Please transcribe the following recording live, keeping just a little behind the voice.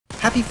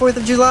Happy 4th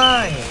of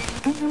July!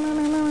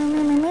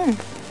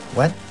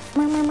 What?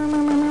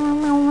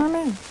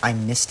 I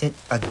missed it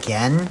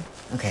again?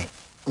 Okay,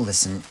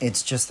 listen,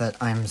 it's just that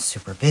I'm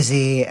super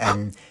busy,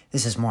 and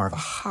this is more of a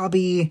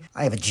hobby.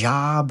 I have a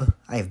job,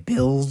 I have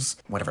bills,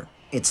 whatever.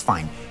 It's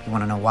fine. You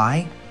wanna know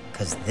why?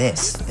 Because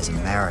this is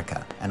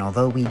America. And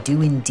although we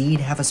do indeed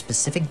have a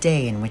specific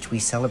day in which we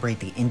celebrate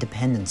the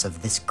independence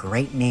of this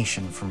great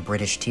nation from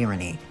British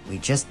tyranny, we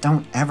just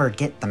don't ever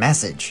get the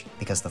message,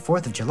 because the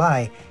 4th of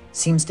July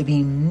seems to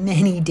be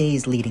many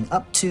days leading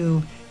up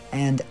to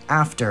and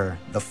after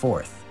the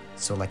 4th.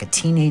 So like a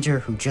teenager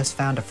who just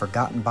found a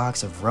forgotten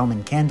box of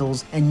Roman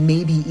candles and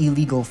maybe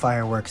illegal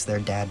fireworks their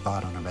dad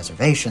bought on a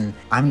reservation,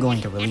 I'm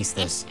going to release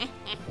this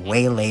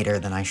way later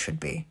than I should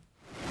be.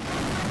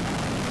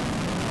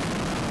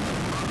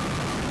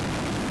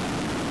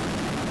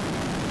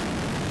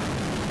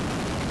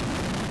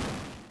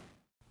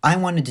 I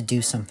wanted to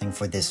do something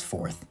for this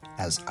 4th,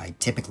 as I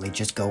typically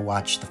just go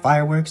watch the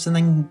fireworks and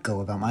then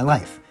go about my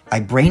life. I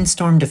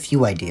brainstormed a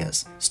few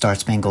ideas. Star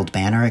Spangled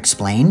Banner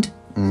explained?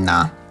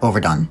 Nah,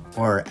 overdone.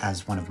 Or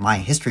as one of my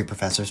history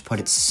professors put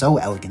it so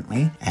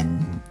elegantly,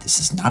 and this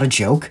is not a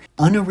joke,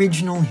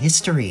 unoriginal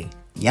history.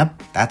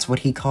 Yep, that's what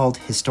he called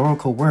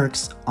historical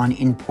works on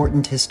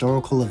important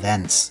historical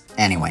events.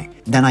 Anyway,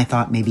 then I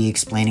thought maybe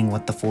explaining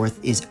what the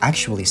 4th is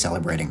actually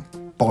celebrating.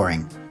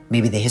 Boring.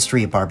 Maybe the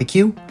history of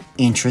barbecue?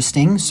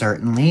 Interesting,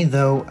 certainly,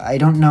 though I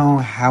don't know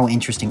how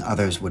interesting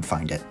others would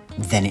find it.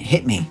 Then it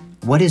hit me.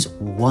 What is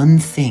one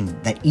thing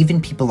that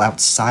even people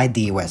outside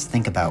the US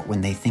think about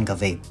when they think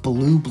of a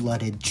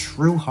blue-blooded,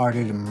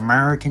 true-hearted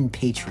American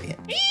patriot?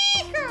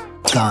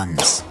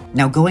 Guns.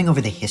 Now, going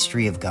over the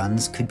history of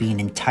guns could be an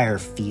entire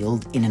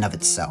field in and of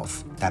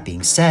itself. That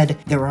being said,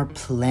 there are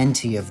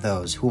plenty of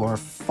those who are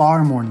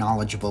far more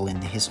knowledgeable in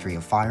the history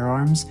of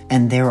firearms,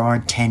 and there are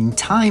 10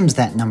 times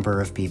that number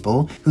of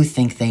people who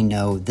think they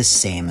know the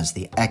same as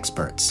the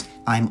experts.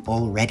 I'm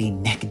already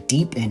neck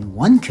deep in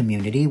one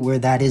community where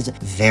that is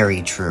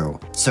very true.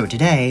 So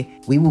today,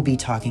 we will be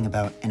talking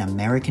about an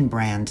American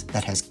brand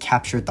that has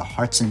captured the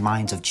hearts and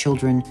minds of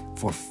children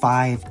for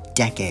 5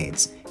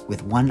 decades,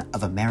 with one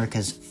of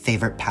America's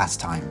favorite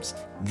pastimes.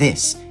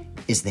 This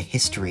is the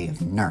history of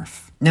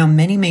NERF. Now,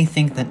 many may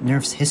think that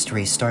NERF's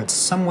history starts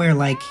somewhere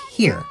like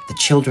here, the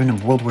children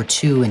of World War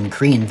II and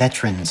Korean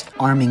veterans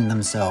arming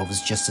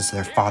themselves just as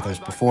their fathers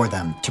before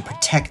them to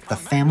protect the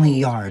family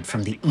yard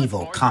from the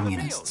evil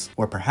communists.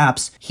 Or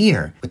perhaps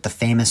here, with the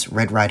famous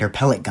Red Ryder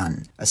pellet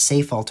gun, a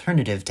safe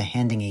alternative to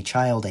handing a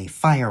child a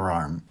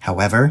firearm.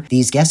 However,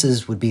 these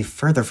guesses would be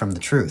further from the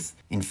truth.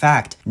 In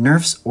fact,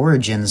 NERF's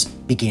origins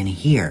begin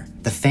here,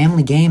 the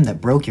family game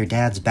that broke your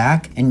dad's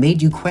back and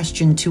made you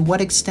question to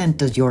what extent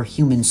does your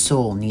human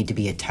soul need to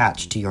be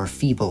attached to your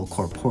feeble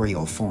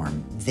corporeal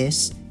form.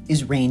 This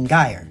is Reyn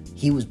Guyer.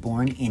 He was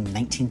born in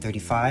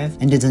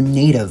 1935 and is a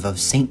native of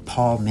St.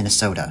 Paul,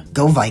 Minnesota.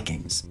 Go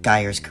Vikings!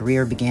 Guyer's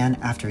career began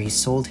after he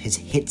sold his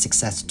hit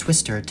success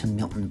Twister to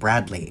Milton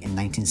Bradley in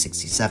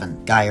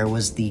 1967. Guyer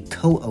was the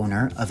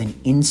co-owner of an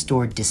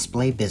in-store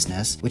display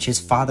business which his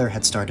father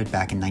had started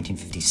back in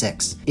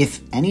 1956.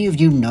 If any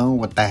of you know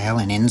what the hell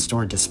an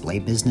in-store display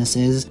business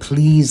is,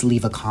 please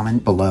leave a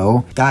comment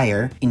below.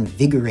 Guyer,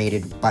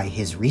 invigorated by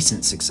his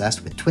recent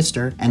success with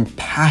Twister and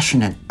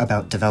passionate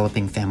about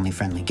developing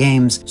family-friendly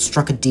games,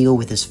 struck a deal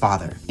with his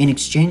father. In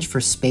exchange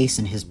for space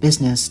in his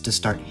business to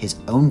start his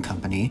own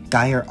company,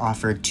 Guyer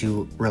offered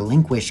to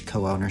relinquish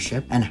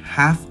co-ownership and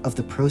half of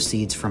the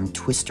proceeds from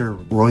Twister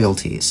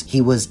royalties. He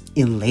was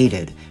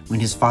elated when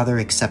his father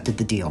accepted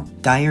the deal.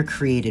 Guyer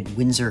created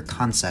Windsor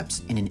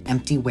Concepts in an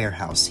empty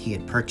warehouse he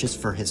had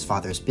purchased for his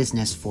father's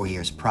business 4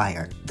 years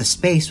prior. The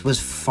space was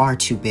far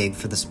too big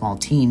for the small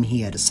team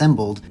he had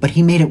assembled, but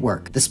he made it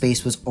work. The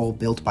space was all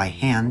built by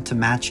hand to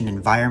match an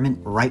environment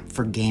ripe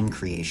for game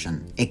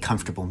creation. A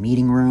comfortable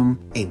meeting room,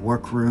 a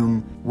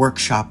workroom,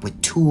 workshop with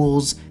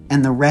tools,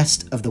 and the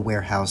rest of the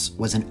warehouse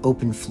was an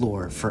open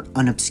floor for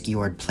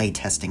unobscured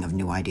playtesting of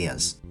new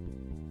ideas.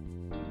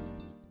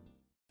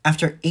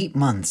 After 8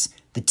 months,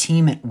 the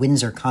team at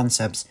Windsor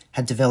Concepts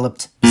had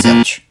developed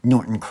Zilch.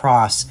 Norton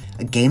Cross,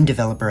 a game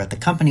developer at the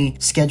company,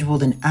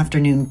 scheduled an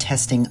afternoon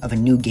testing of a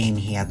new game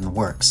he had in the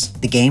works.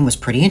 The game was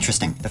pretty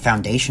interesting. The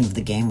foundation of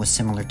the game was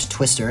similar to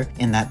Twister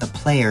in that the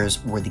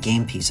players were the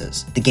game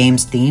pieces. The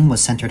game's theme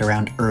was centered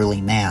around early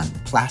man.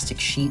 Plastic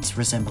sheets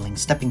resembling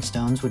stepping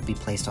stones would be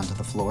placed onto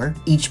the floor.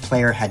 Each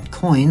player had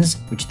coins,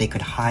 which they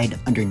could hide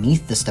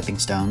underneath the stepping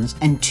stones,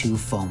 and 2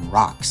 foam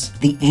rocks.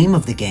 The aim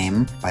of the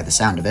game, by the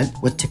sound of it,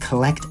 was to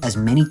collect as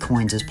many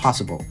coins as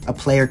possible. A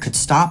player could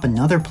stop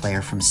another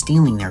player from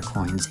stealing their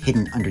coins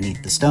hidden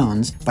underneath the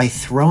stones by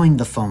throwing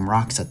the foam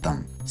rocks at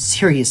them.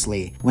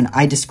 Seriously, when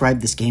I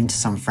described this game to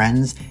some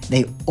friends,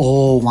 they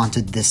all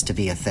wanted this to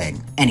be a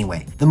thing.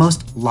 Anyway, the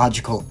most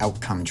logical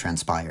outcome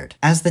transpired.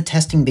 As the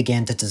testing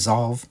began to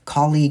dissolve,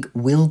 colleague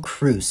Will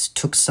Cruz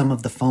took some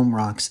of the foam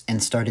rocks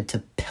and started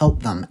to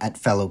pelt them at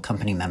fellow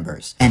company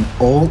members. An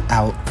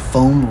all-out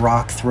foam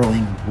rock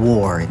throwing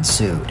war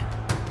ensued.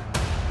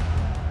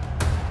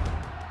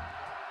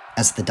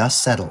 As the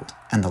dust settled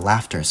and the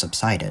laughter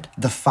subsided,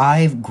 the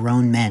 5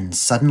 grown men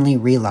suddenly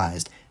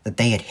realized that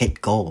they had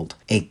hit gold.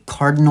 A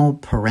cardinal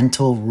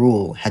parental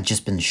rule had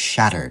just been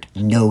shattered: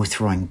 no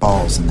throwing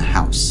balls in the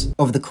house.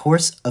 Over the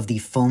course of the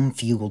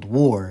foam-fueled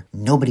war,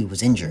 nobody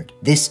was injured.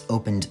 This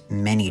opened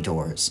many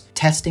doors.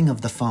 Testing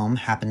of the foam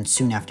happened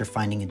soon after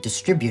finding a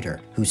distributor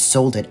who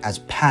sold it as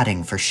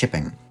padding for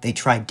shipping. They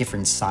tried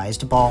different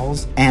sized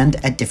balls and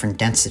at different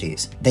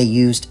densities. They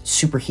used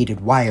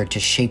superheated wire to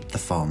shape the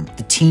foam.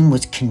 The team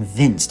was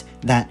convinced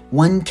that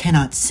one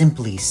cannot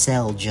simply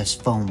sell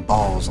just foam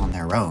balls on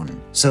their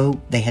own. So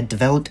they had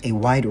developed a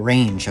wide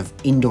range of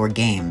indoor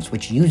games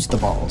which used the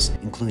balls,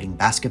 including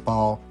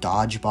basketball,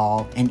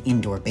 dodgeball, and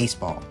indoor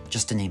baseball,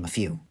 just to name a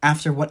few.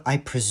 After what I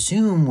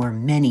presume were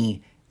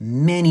many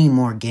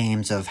more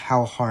games of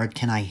how hard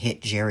can I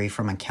hit Jerry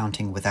from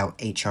accounting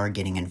without HR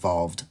getting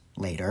involved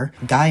later,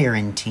 Guyer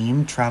and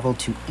team traveled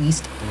to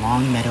East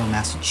Longmeadow,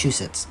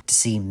 Massachusetts to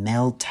see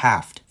Mel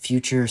Taft,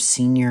 future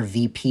senior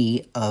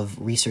VP of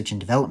Research and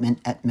Development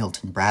at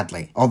Milton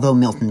Bradley. Although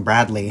Milton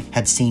Bradley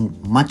had seen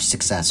much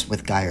success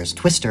with Guyer's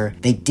Twister,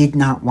 they did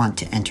not want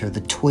to enter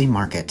the toy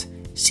market,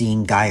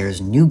 seeing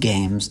Guyer's new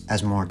games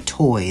as more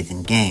toy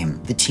than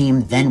game. The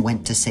team then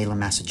went to Salem,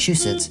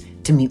 Massachusetts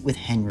to meet with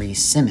Henry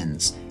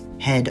Simmons,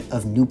 head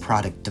of new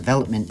product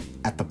development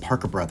at the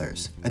Parker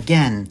Brothers.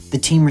 Again, the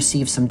team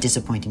received some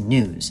disappointing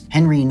news.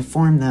 Henry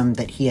informed them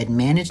that he had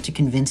managed to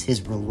convince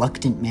his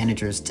reluctant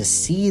managers to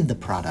see the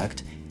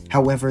product.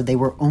 However, they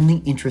were only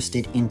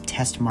interested in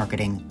test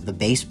marketing the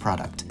base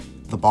product,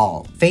 the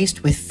ball.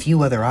 Faced with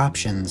few other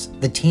options,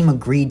 the team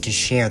agreed to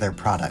share their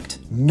product.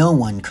 No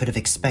one could have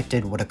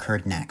expected what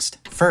occurred next.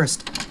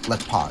 First,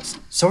 let's pause.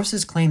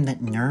 Sources claim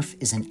that NERF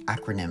is an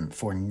acronym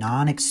for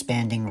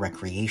Non-Expanding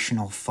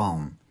Recreational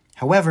Foam.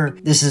 However,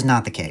 this is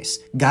not the case.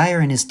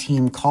 Guyer and his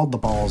team called the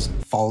balls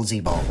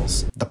Fallsy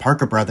Balls. The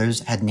Parker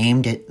Brothers had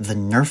named it the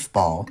NERF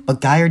Ball,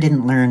 but Guyer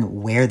didn't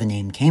learn where the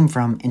name came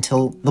from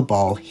until the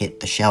ball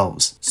hit the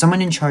shelves.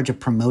 Someone in charge of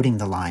promoting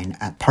the line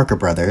at Parker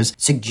Brothers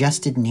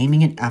suggested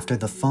naming it after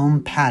the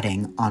foam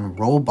padding on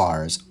roll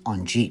bars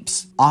on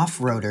Jeeps.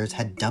 Off-roaders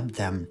had dubbed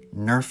them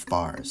NERF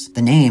Bars.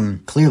 The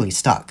name clearly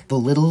stuck. The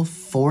little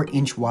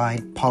 4-inch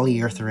wide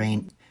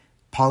polyurethane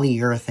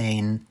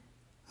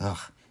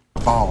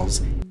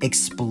balls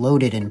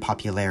exploded in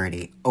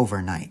popularity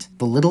overnight.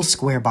 The little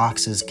square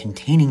boxes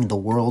containing the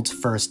world's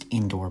first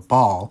indoor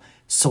ball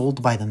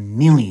sold by the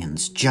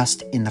millions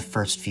just in the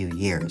first few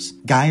years.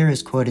 Guyer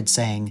is quoted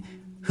saying,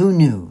 "Who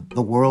knew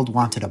the world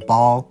wanted a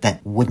ball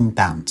that wouldn't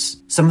bounce?"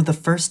 Some of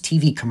the first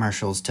TV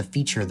commercials to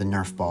feature the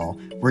NERF ball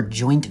were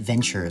joint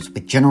ventures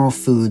with General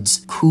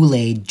Foods'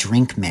 Kool-Aid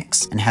drink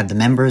mix and had the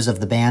members of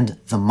the band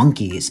The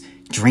Monkees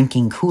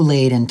drinking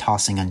Kool-Aid and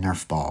tossing a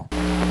NERF ball.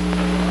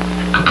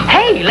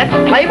 Hey, let's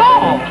play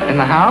ball! In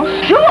the house?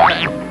 Sure!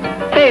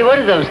 Hey, what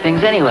are those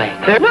things anyway?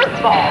 They're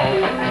NERF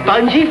balls!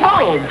 Spongy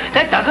foam!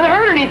 That doesn't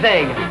hurt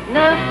anything!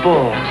 NERF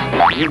balls.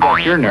 You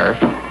got your Nerf.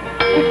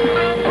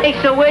 Hey,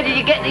 so where did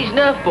you get these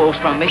NERF balls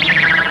from, Miss?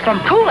 From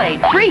Kool-Aid,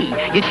 free!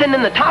 You send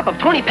in the top of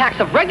 20 packs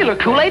of regular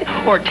Kool-Aid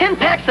or 10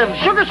 packs of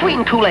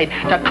sugar-sweetened Kool-Aid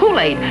to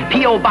Kool-Aid,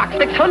 P.O. Box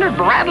 600,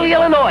 Bradley,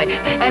 Illinois,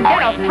 and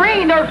get a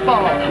free NERF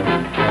ball!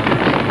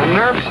 A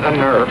Nerf's a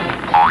Nerf.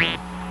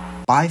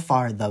 By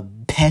far the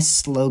best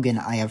slogan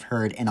I have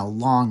heard in a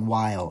long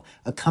while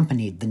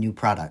accompanied the new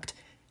product.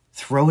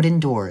 Throw it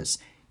indoors.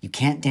 You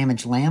can't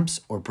damage lamps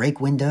or break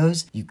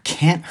windows. You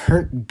can't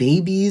hurt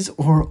babies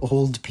or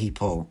old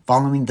people.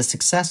 Following the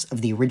success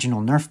of the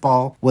original NERF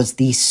ball was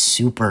the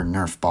Super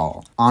NERF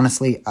ball.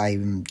 Honestly,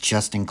 I'm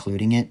just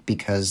including it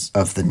because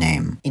of the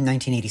name. In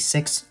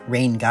 1986,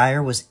 Reyn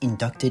Guyer was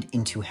inducted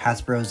into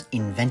Hasbro's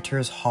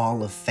Inventors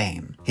Hall of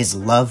Fame. His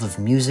love of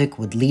music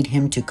would lead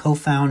him to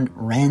co-found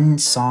Ren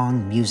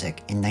Song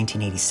Music in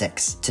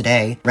 1986.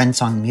 Today, Ren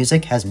Song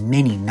Music has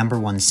many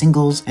 #1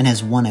 singles and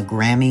has won a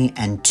Grammy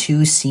and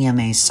 2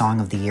 CMA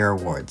Song of the Year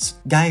awards.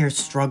 Guyer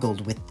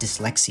struggled with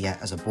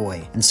dyslexia as a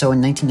boy, and so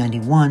in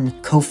 1991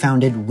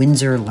 co-founded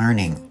Windsor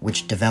Learning,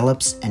 which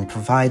develops and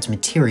provides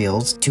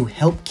materials to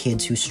help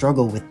kids who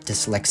struggle with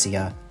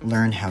dyslexia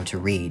learn how to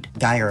read.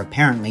 Guyer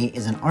apparently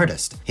is an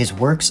artist. His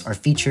works are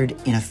featured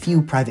in a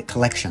few private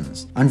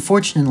collections.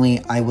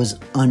 Unfortunately, I was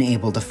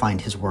unable to find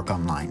his work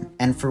online.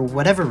 And for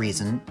whatever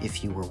reason,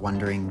 if you were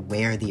wondering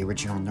where the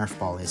original NERF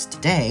ball is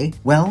today,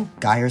 well,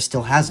 Guyer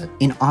still has it.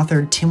 In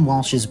author Tim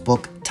Walsh's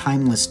book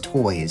Timeless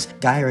Toys,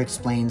 Guyer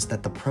explains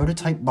that the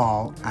prototype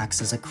ball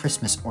acts as a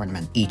Christmas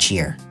ornament each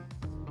year.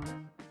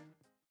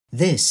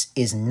 This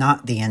is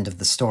not the end of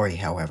the story,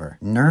 however.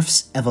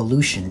 NERF's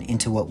evolution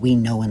into what we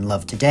know and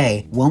love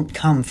today won't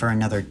come for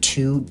another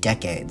 2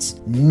 decades.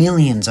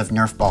 Millions of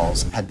NERF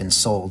balls had been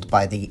sold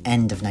by the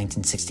end of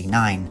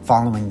 1969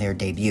 following their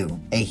debut.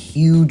 A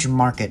huge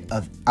market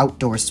of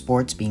outdoor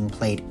sports being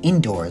played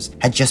indoors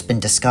had just been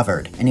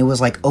discovered, and it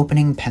was like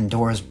opening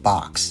Pandora's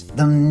box.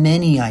 The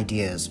many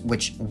ideas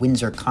which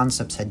Windsor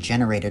Concepts had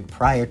generated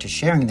prior to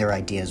sharing their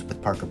ideas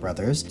with Parker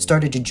Brothers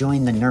started to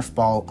join the NERF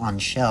ball on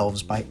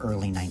shelves by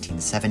early 1970.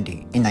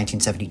 In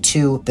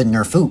 1972, the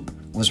NERF Oop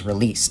was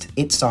released.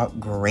 It saw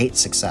great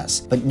success,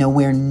 but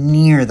nowhere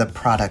near the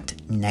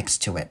product next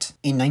to it.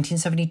 In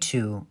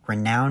 1972,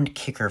 renowned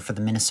kicker for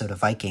the Minnesota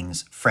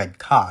Vikings, Fred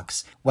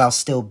Cox, while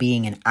still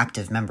being an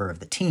active member of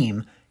the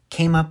team,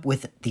 came up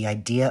with the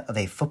idea of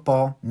a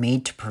football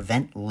made to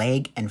prevent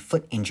leg and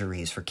foot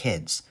injuries for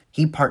kids.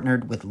 He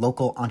partnered with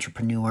local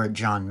entrepreneur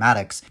John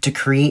Maddox to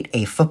create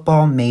a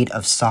football made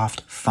of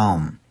soft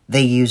foam.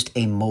 They used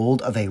a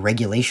mold of a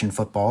regulation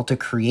football to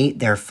create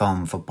their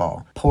foam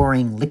football,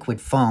 pouring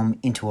liquid foam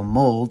into a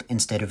mold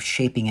instead of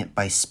shaping it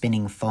by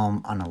spinning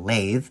foam on a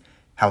lathe,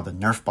 how the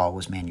Nerf ball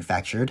was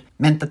manufactured,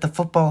 meant that the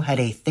football had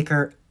a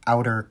thicker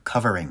outer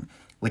covering,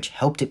 which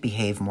helped it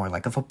behave more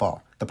like a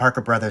football. The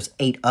Parker brothers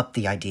ate up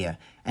the idea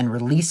and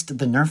released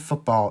the Nerf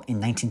football in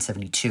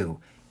 1972,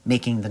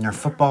 making the Nerf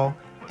football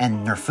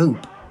and Nerf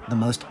Oop the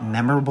most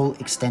memorable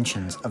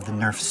extensions of the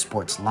Nerf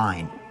sports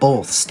line,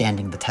 both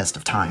standing the test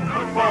of time.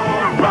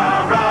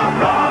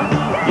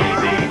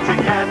 Easy to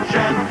catch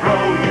and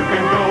throw, you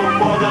can go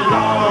for the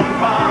long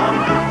bomb.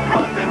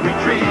 Run and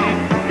retrieve,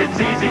 it's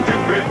easy to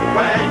grip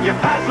when you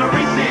pass or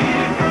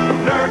receive.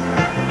 Nerf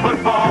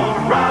football,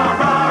 rah,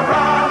 rah,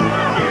 rah,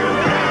 you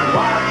can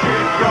watch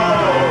it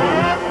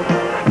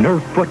go.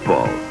 Nerf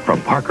football from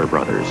Parker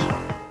Brothers.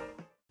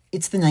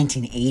 It's the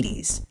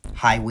 1980s.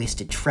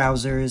 High-waisted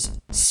trousers,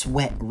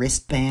 sweat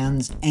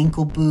wristbands,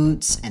 ankle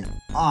boots, and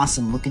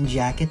awesome-looking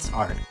jackets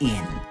are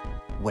in.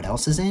 What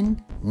else is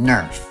in?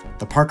 Nerf.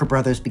 The Parker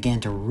brothers began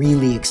to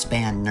really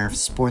expand Nerf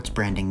sports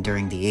branding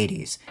during the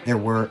 80s. There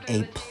were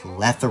a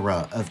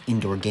plethora of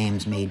indoor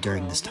games made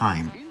during this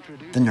time.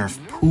 The Nerf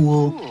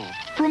pool.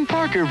 From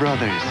Parker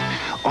Brothers.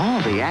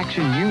 All the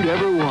action you'd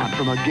ever want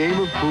from a game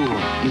of pool.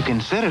 You can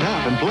set it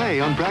up and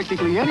play on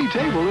practically any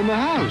table in the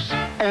house.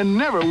 And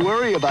never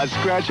worry about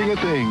scratching a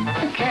thing.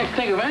 I can't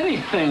think of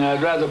anything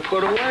I'd rather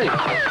put away.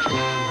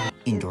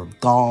 Indoor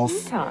golf.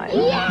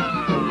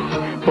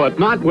 But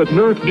not with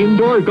Nerf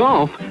Indoor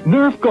Golf.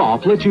 Nerf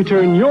Golf lets you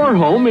turn your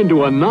home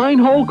into a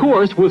 9-hole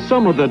course with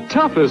some of the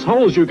toughest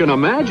holes you can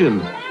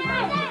imagine.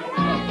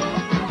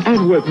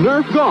 And with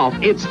Nerf Golf,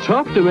 it's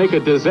tough to make a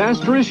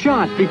disastrous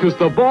shot because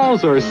the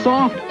balls are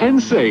soft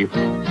and safe.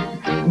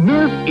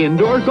 Nerf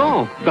Indoor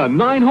Golf, the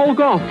 9-hole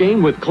golf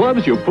game with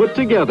clubs you put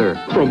together.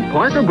 From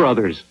Parker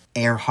Brothers.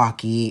 Air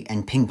hockey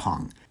and ping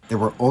pong. There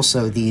were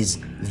also these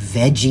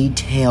veggie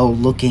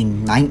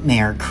tail-looking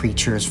nightmare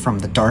creatures from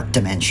the dark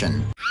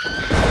dimension.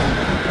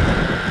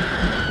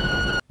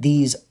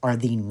 These are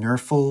the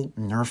Nerful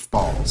Nerf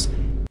balls.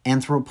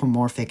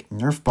 Anthropomorphic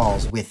Nerf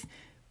balls with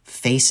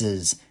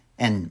faces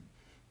and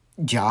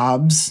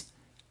jobs.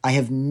 I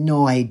have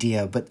no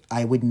idea, but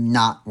I would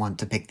not want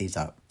to pick these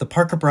up. The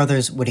Parker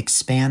brothers would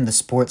expand the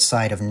sports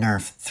side of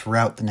Nerf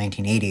throughout the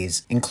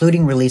 1980s,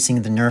 including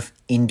releasing the Nerf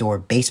Indoor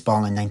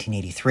Baseball in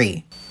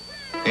 1983.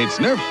 It's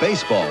Nerf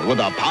Baseball with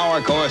a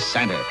power core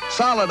center.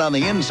 Solid on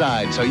the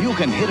inside so you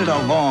can hit it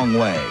a long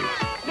way.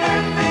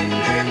 Nerfin'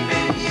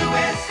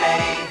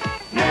 USA.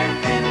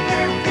 Nerfin'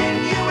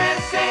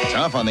 USA.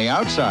 Tough on the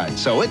outside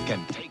so it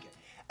can take it.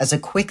 As a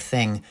quick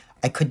thing,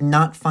 I could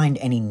not find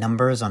any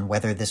numbers on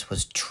whether this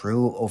was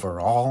true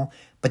overall,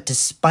 but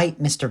despite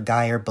Mr.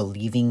 Guyer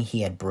believing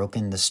he had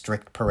broken the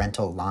strict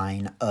parental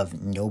line of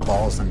no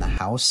balls in the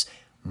house,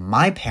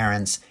 my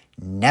parents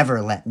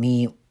never let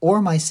me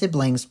or my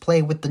siblings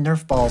play with the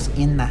Nerf balls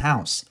in the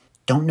house.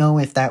 Don't know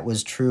if that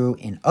was true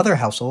in other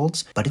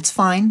households, but it's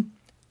fine.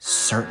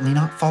 Certainly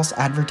not false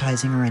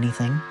advertising or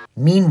anything.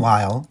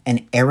 Meanwhile,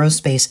 an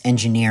aerospace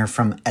engineer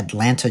from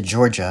Atlanta,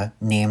 Georgia,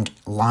 named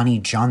Lonnie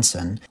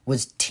Johnson,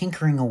 was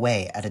tinkering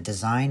away at a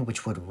design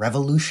which would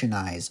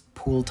revolutionize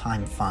pool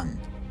time fun.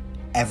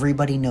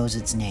 Everybody knows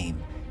its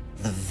name,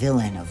 the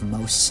villain of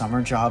most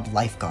summer job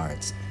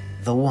lifeguards,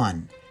 the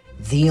one,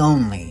 the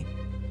only,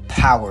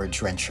 Power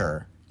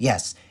Drencher.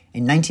 Yes,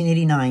 in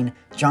 1989,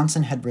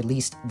 Johnson had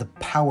released the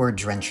Power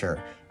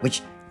Drencher,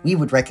 which we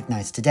would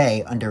recognize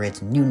today under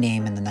its new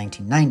name in the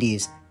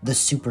 1990s, the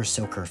Super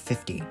Soaker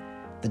 50.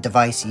 The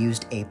device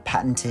used a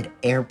patented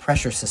air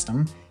pressure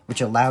system,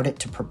 which allowed it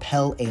to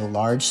propel a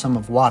large sum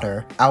of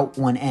water out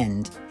one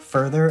end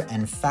further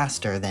and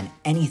faster than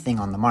anything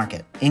on the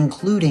market,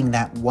 including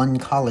that one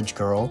college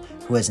girl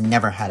who has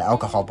never had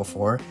alcohol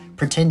before,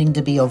 pretending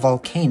to be a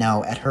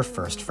volcano at her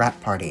first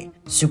frat party.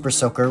 Super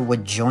Soaker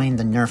would join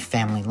the Nerf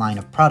family line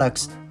of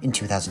products in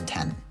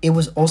 2010. It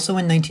was also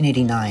in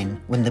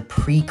 1989 when the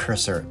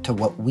precursor to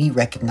what we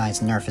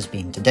recognize Nerf as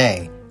being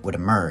today would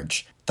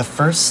emerge. The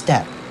first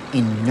step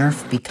in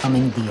Nerf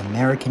becoming the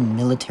American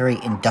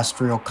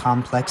military-industrial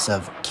complex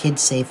of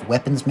kid-safe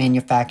weapons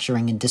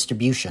manufacturing and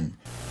distribution.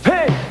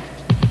 Hey!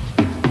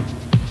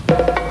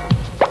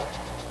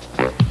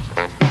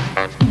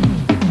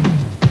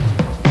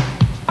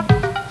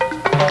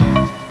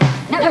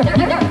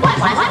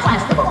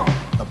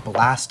 The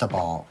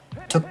Blast-A-Ball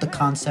took the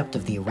concept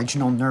of the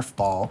original Nerf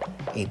ball,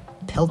 a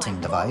pelting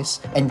device,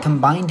 and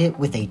combined it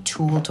with a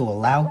tool to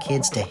allow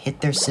kids to hit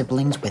their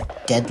siblings with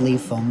deadly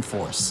foam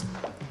force.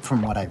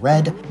 From what I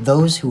read,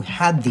 those who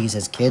had these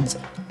as kids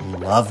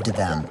loved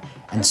them,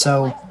 and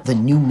so the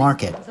new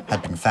market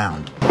had been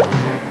found.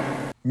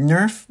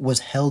 NERF was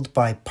held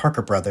by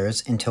Parker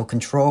Brothers until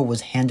control was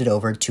handed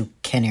over to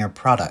Kenner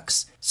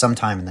Products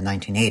sometime in the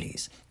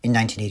 1980s. In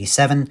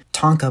 1987,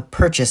 Tonka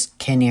purchased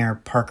Kenner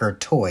Parker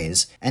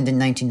Toys, and in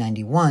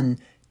 1991,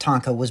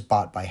 Tonka was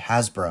bought by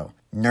Hasbro.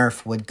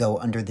 NERF would go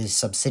under the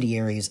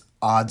subsidiaries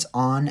Odds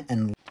On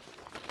and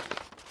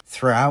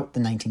throughout the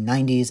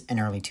 1990s and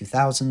early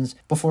 2000s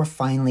before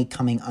finally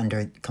coming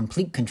under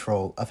complete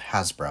control of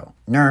Hasbro.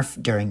 NERF,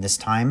 during this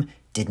time,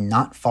 did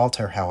not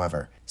falter,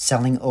 however,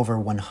 selling over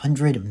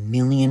 100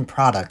 million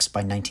products by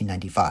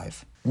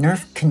 1995.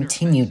 NERF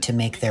continued to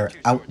make their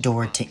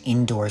outdoor to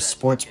indoor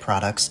sports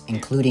products,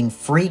 including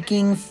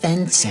freaking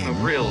fencing. A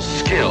real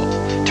skill.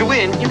 To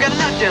win, you gotta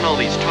knock down all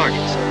these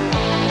targets.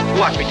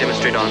 Watch me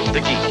demonstrate on the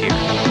geek here.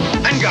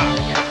 And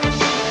go!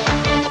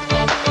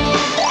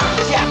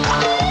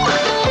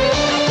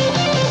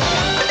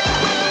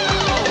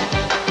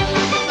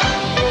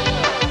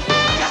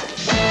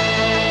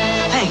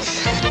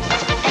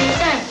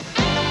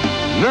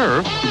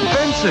 NERF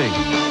Fencing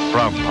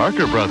from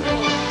Parker Brothers.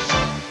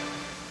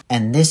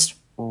 And this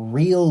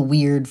real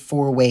weird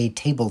four-way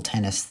table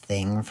tennis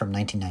thing from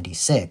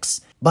 1996,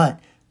 but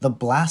the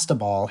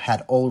Blast-A-Ball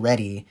had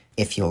already,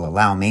 if you'll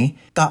allow me,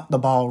 got the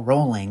ball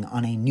rolling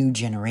on a new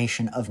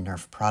generation of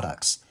NERF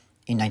products.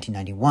 In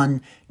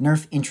 1991,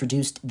 NERF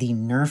introduced the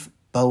NERF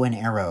Bow and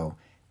Arrow,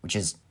 which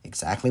is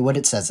exactly what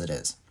it says it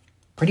is.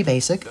 Pretty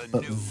basic,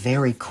 but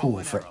very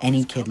cool for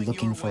any kid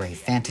looking for a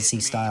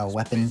fantasy-style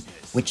weapon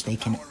which they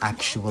can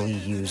actually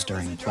use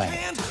during play.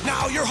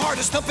 Now your heart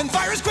is thumping,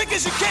 fire as quick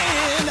as you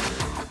can.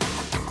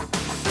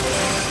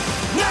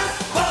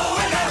 NERF Bow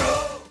and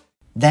Arrow.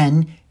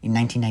 Then, in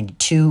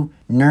 1992,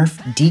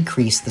 NERF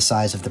decreased the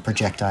size of the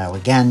projectile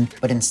again,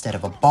 but instead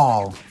of a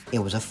ball, it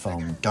was a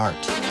foam dart.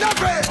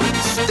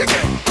 Stick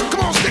it!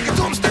 Come on, stick it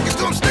to him, stick it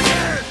to him, stick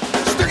it!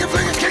 Stick it,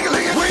 fling it, kick it,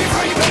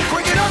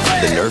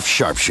 The NERF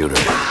Sharpshooter.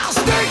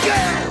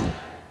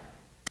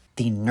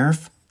 The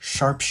NERF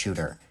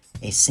Sharpshooter,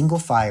 a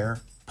single-fire,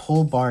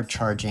 pull-bar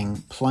charging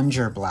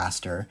plunger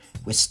blaster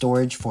with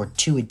storage for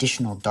 2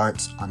 additional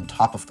darts on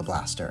top of the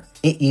blaster.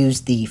 It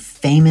used the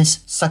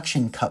famous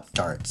suction cup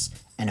darts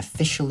and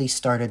officially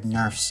started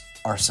NERF's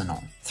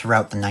arsenal.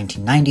 Throughout the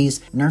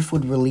 1990s, NERF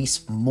would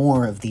release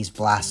more of these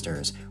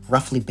blasters,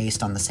 roughly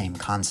based on the same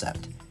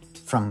concept.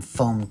 From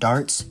foam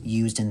darts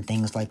used in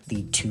things like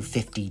the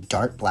 250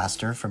 Dart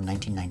Blaster from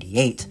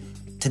 1998,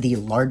 to the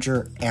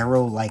larger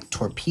arrow-like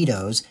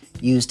torpedoes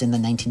used in the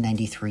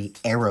 1993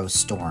 Arrow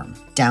Storm,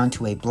 down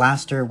to a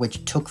blaster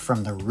which took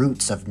from the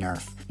roots of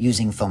NERF,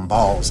 using foam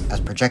balls as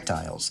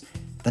projectiles,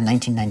 the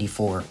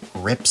 1994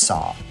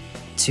 Ripsaw,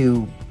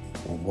 to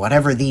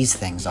whatever these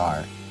things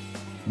are.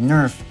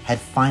 NERF had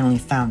finally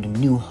found a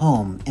new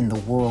home in the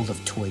world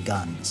of toy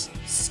guns.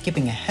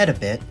 Skipping ahead a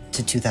bit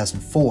to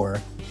 2004,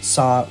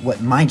 saw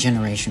what my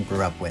generation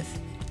grew up with,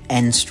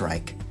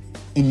 N-Strike.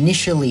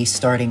 Initially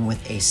starting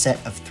with a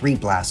set of 3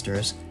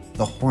 blasters,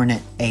 the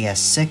Hornet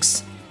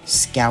AS-6,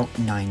 Scout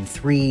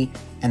 9-3,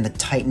 and the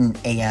Titan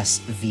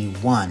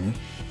AS-V1,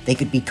 they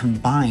could be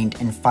combined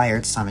and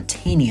fired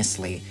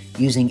simultaneously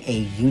using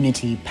a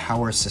Unity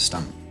power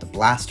system. The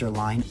blaster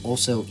line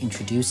also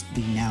introduced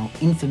the now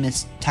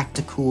infamous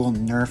tactical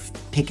NERF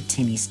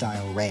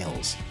Picatinny-style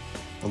rails.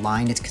 The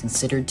line is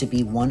considered to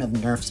be one of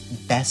NERF's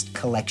best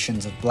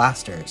collections of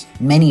blasters,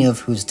 many of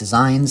whose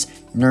designs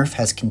NERF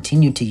has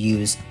continued to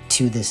use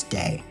to this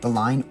day. The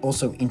line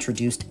also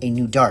introduced a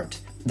new dart,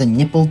 the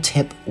nipple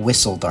tip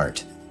whistle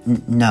dart.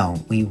 No,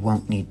 we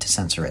won't need to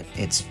censor it,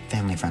 it's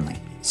family friendly.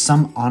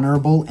 Some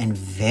honorable and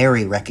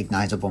very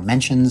recognizable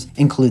mentions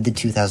include the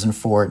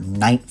 2004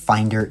 Night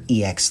Finder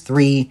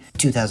EX3,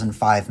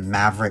 2005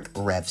 Maverick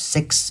Rev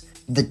 6,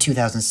 the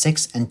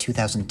 2006 and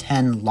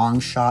 2010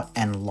 Longshot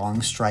and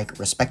Longstrike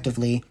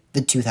respectively,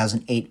 the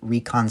 2008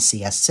 Recon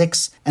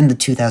CS6, and the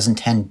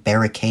 2010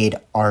 Barricade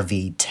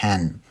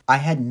RV10. I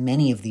had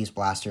many of these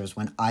blasters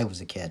when I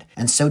was a kid,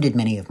 and so did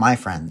many of my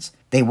friends.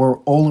 They were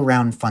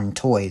all-around fun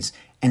toys,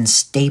 and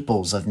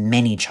staples of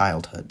many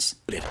childhoods.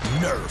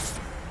 NERF.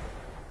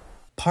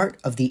 Part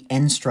of the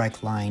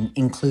N-Strike line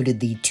included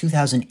the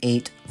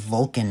 2008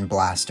 Vulcan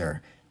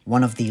Blaster,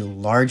 one of the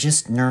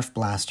largest NERF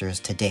blasters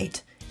to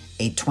date.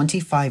 A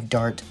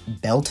 25-dart,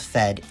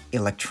 belt-fed,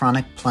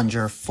 electronic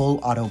plunger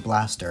full-auto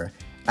blaster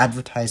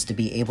advertised to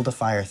be able to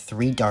fire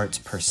 3 darts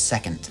per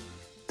second.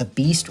 The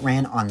beast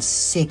ran on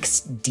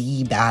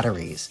 6D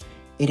batteries.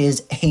 It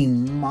is a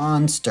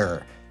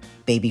monster,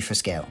 baby for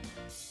scale,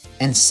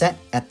 and set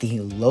at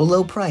the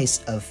low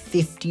price of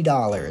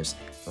 $50,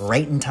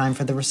 right in time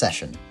for the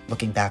recession.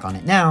 Looking back on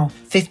it now,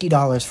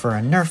 $50 for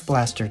a NERF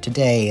blaster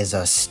today is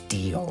a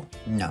steal.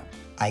 No.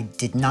 I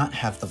did not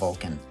have the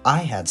Vulcan. I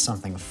had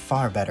something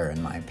far better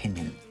in my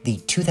opinion. The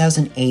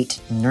 2008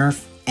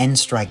 NERF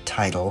N-Strike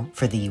title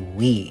for the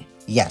Wii.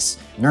 Yes,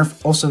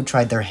 NERF also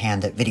tried their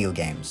hand at video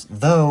games,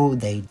 though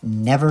they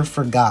never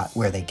forgot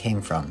where they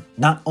came from.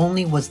 Not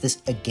only was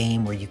this a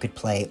game where you could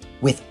play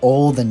with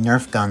all the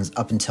NERF guns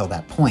up until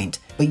that point,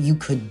 but you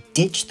could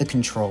ditch the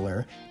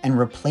controller and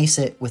replace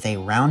it with a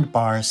round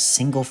bar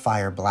single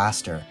fire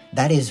blaster.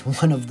 That is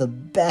one of the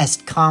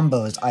best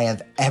combos I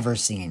have ever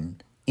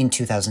seen. In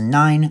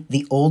 2009,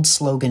 the old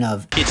slogan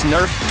of "It's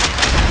NERF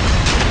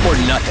or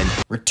nothing"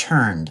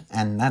 returned,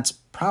 and that's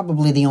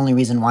probably the only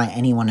reason why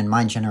anyone in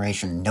my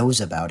generation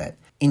knows about it.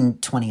 In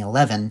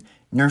 2011,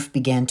 NERF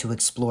began to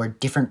explore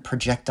different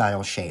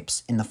projectile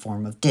shapes in the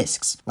form of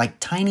discs, like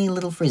tiny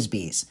little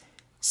frisbees.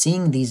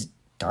 Seeing these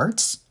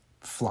darts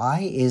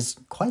fly is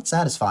quite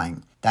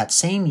satisfying. That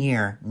same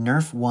year,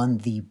 NERF won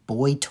the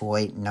Boy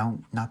Toy, no,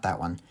 not that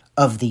one,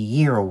 of the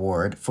Year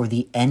award for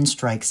the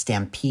N-Strike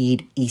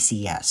Stampede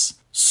ECS.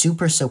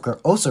 Super Soaker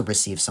also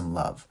received some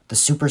love. The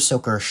Super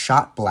Soaker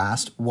Shot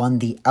Blast won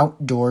the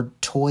Outdoor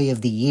Toy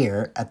of the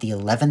Year at the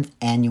 11th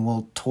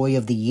Annual Toy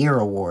of the Year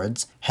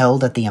Awards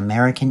held at the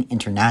American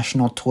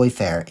International Toy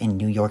Fair in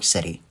New York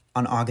City.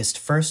 On August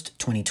 1st,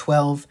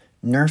 2012,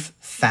 NERF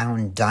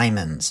found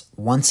diamonds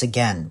once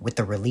again with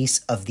the release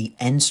of the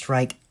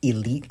N-Strike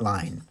Elite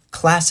line.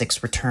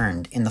 Classics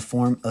returned in the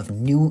form of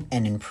new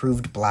and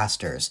improved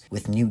blasters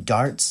with new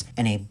darts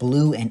and a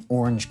blue and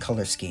orange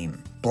color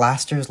scheme.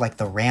 Blasters like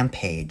the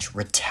Rampage,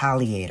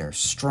 Retaliator,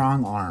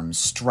 Strong Arm,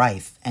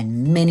 Strife,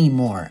 and many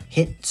more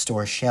hit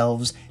store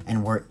shelves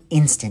and were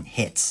instant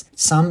hits,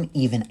 some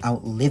even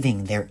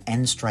outliving their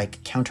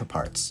N-Strike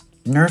counterparts.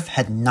 NERF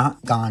had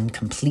not gone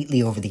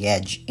completely over the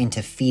edge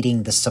into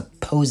feeding the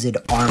supposed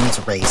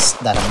arms race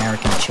that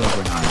American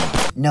children are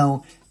in.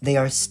 No, they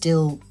are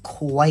still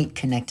quite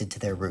connected to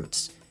their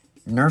roots.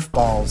 NERF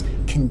balls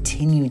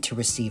continue to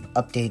receive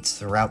updates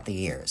throughout the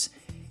years.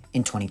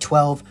 In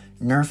 2012,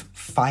 NERF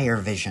Fire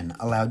Vision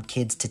allowed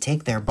kids to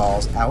take their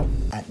balls out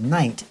at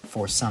night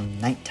for some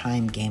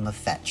nighttime game of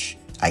fetch,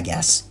 I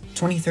guess.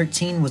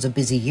 2013 was a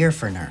busy year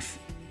for NERF.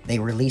 They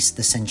released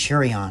the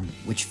Centurion,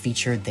 which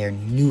featured their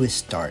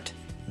newest dart,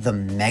 the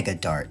Mega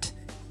Dart.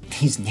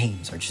 These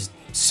names are just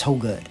so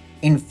good.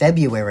 In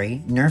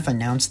February, NERF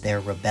announced their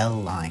Rebel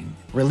line.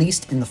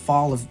 Released in the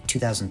fall of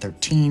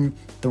 2013,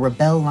 the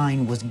Rebel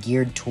line was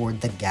geared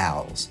toward the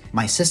gals.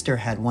 My sister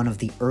had one of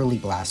the early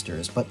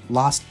blasters, but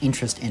lost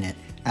interest in it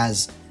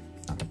as,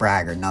 not to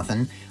brag or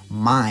nothing,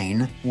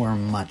 mine were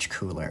much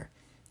cooler.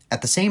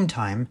 At the same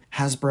time,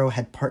 Hasbro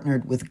had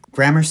partnered with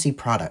Gramercy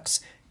Products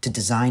to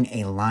design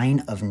a line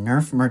of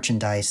NERF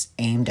merchandise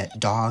aimed at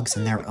dogs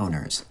and their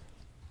owners.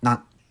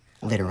 Not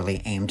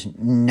literally aimed,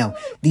 no.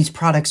 These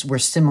products were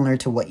similar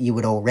to what you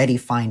would already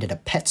find at a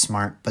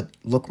PetSmart, but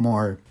look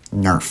more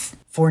NERF.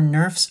 For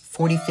NERF's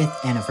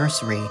 45th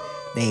anniversary,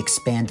 they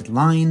expanded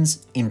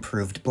lines,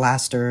 improved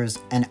blasters,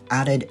 and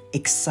added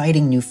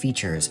exciting new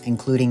features,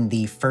 including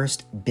the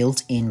first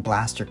built-in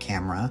blaster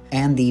camera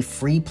and the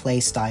free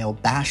play style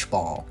bash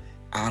ball.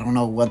 I don't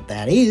know what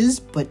that is,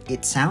 but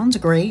it sounds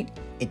great.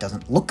 It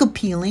doesn't look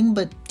appealing,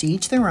 but to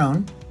each their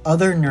own.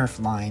 Other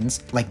NERF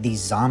lines, like the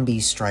Zombie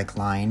Strike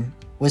line,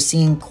 was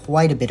seeing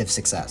quite a bit of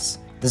success.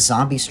 The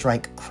Zombie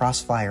Strike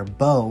Crossfire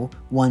Bow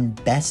won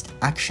Best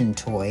Action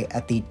Toy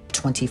at the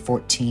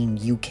 2014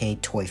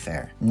 UK Toy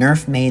Fair.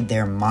 NERF made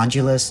their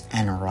Modulus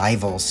and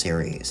Rival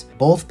series,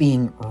 both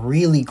being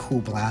really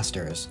cool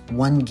blasters,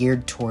 one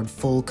geared toward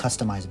full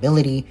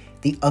customizability,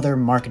 the other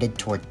marketed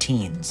toward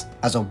teens.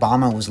 As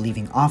Obama was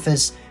leaving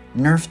office,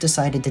 NERF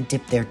decided to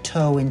dip their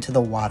toe into the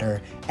water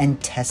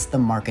and test the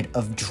market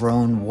of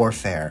drone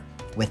warfare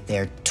with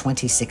their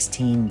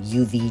 2016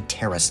 UV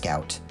Terra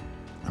Scout.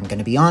 I'm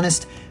gonna be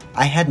honest,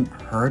 I hadn't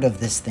heard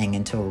of this thing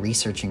until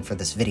researching for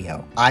this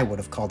video. I would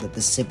have called it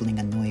the sibling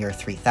Annoyer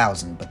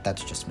 3000, but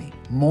that's just me.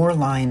 More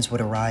lines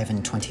would arrive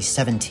in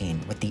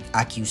 2017 with the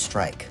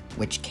AccuStrike,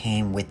 which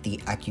came with the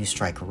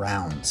AccuStrike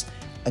rounds.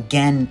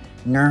 Again,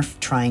 NERF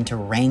trying to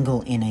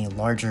wrangle in a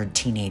larger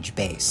teenage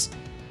base.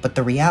 But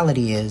the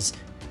reality is,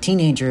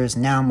 teenagers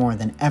now more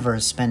than ever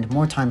spend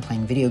more time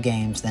playing video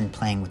games than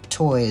playing with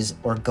toys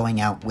or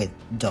going out with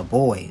da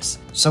boys.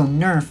 So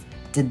NERF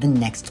did the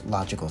next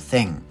logical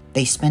thing.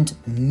 They spent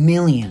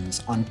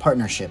millions on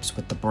partnerships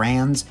with the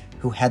brands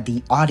who had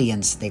the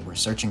audience they were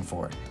searching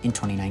for. In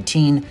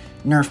 2019,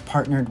 NERF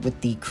partnered with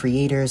the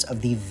creators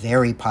of the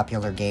very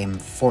popular game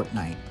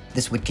Fortnite.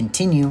 This would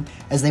continue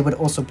as they would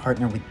also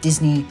partner with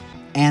Disney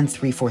and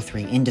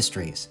 343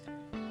 Industries.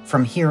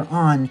 From here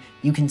on,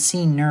 you can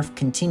see NERF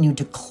continue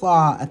to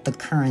claw at the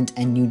current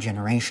and new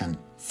generation.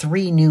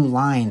 3 new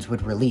lines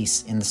would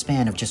release in the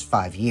span of just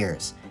 5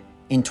 years.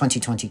 In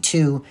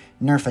 2022,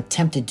 NERF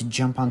attempted to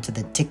jump onto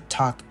the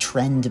TikTok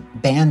trend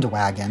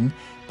bandwagon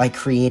by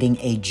creating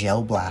a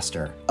gel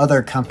blaster.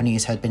 Other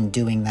companies had been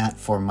doing that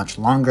for much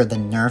longer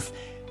than NERF,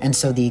 and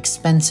so the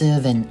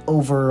expensive and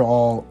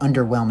overall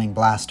underwhelming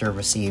blaster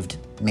received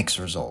mixed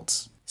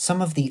results.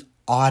 Some of the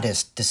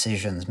oddest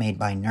decisions made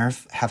by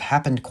NERF have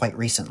happened quite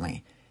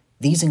recently.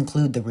 These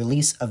include the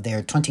release of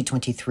their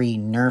 2023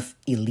 NERF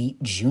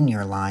Elite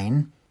Junior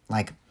line.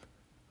 Like,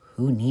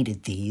 who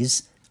needed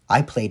these?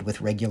 I played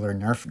with regular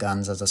Nerf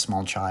guns as a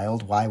small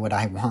child. Why would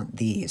I want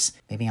these?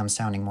 Maybe I'm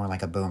sounding more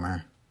like a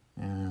boomer.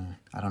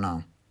 I don't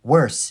know.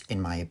 Worse,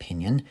 in my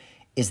opinion,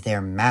 is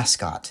their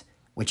mascot,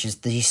 which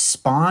is the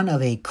spawn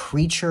of a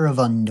creature of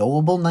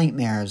unknowable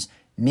nightmares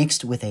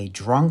mixed with a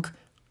drunk,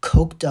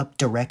 coked-up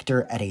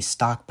director at a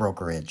stock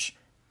brokerage.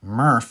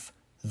 Murph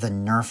the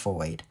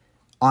Nerfoid.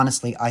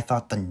 Honestly, I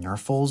thought the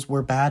Nerfles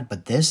were bad,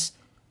 but this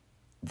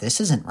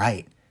isn't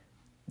right.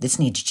 This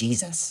needs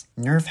Jesus.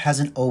 Nerf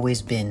hasn't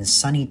always been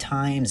sunny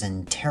times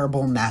and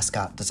terrible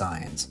mascot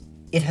designs.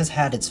 It has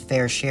had its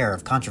fair share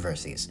of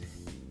controversies.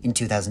 In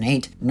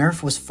 2008,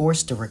 Nerf was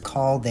forced to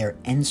recall their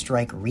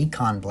N-Strike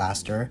Recon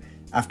Blaster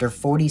after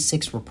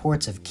 46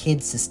 reports of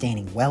kids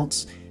sustaining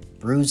welts,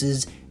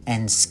 bruises,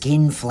 and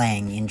skin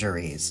flaying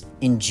injuries.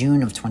 In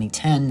June of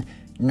 2010,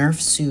 Nerf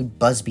sued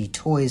Busby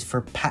Toys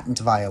for patent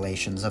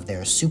violations of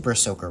their Super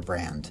Soaker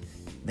brand.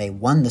 They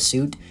won the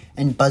suit,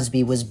 and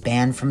Busby was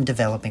banned from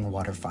developing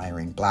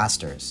water-firing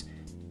blasters.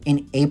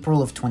 In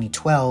April of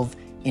 2012,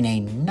 in a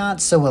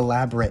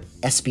not-so-elaborate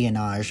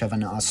espionage of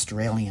an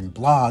Australian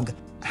blog,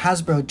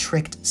 Hasbro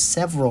tricked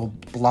several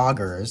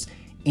bloggers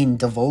in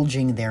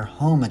divulging their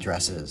home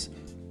addresses.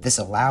 This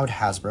allowed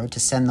Hasbro to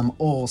send them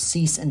all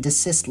cease and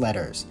desist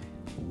letters.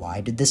 Why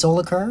did this all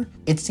occur?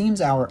 It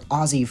seems our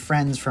Aussie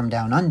friends from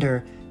down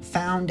under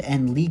found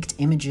and leaked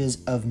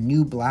images of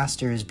new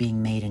blasters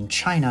being made in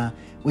China,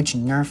 which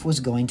Nerf was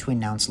going to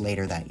announce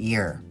later that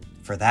year.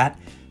 For that,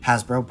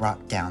 Hasbro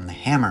brought down the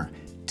hammer,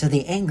 to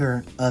the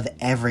anger of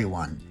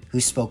everyone who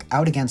spoke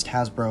out against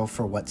Hasbro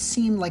for what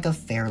seemed like a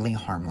fairly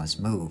harmless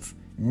move.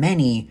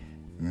 Many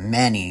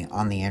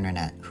on the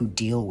internet who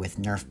deal with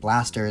Nerf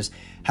blasters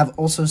have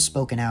also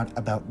spoken out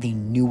about the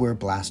newer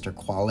blaster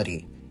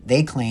quality.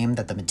 They claim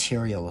that the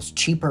material is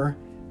cheaper,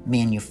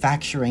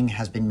 manufacturing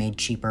has been made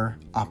cheaper,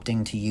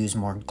 opting to use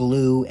more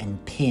glue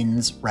and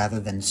pins rather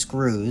than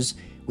screws,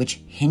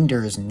 which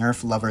hinders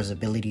Nerf lovers'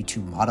 ability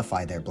to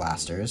modify their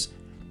blasters.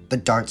 The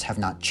darts have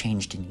not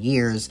changed in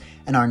years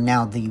and are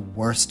now the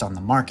worst on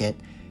the market,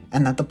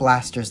 and that the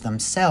blasters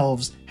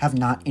themselves have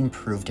not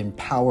improved in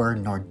power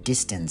nor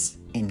distance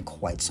in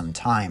quite some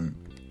time.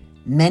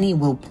 Many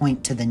will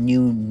point to the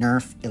new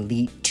Nerf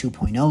Elite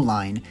 2.0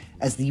 line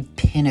as the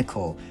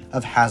pinnacle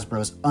of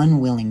Hasbro's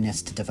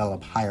unwillingness to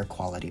develop higher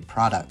quality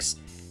products.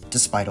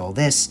 Despite all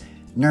this,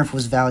 Nerf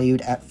was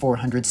valued at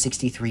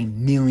 $463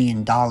 million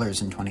in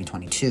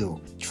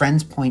 2022.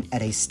 Trends point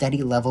at a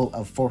steady level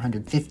of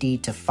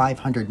 $450 to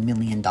 $500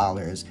 million,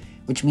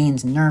 which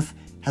means Nerf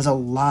has a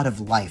lot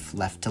of life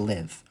left to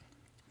live.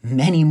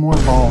 Many more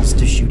balls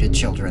to shoot at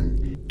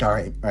children.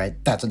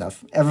 Alright, that's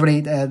enough.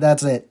 Everybody,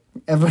 that's it.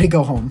 Everybody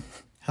go home.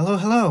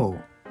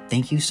 Hello.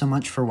 Thank you so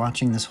much for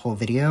watching this whole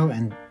video,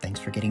 and thanks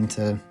for getting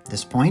to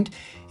this point.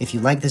 If you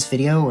like this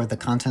video or the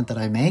content that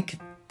I make,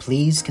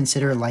 please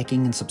consider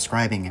liking and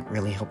subscribing. It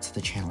really helps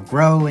the channel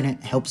grow, and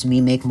it helps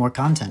me make more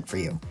content for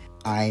you.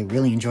 I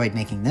really enjoyed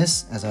making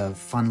this as a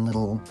fun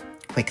little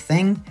quick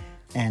thing,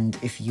 and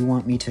if you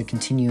want me to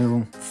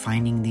continue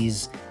finding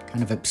these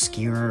kind of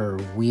obscure or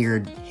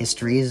weird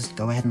histories,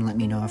 go ahead and let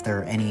me know if there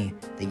are any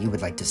that you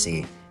would like to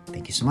see.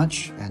 Thank you so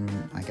much, and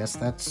I guess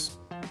that's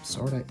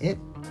sorta it.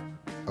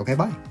 Okay,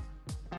 bye.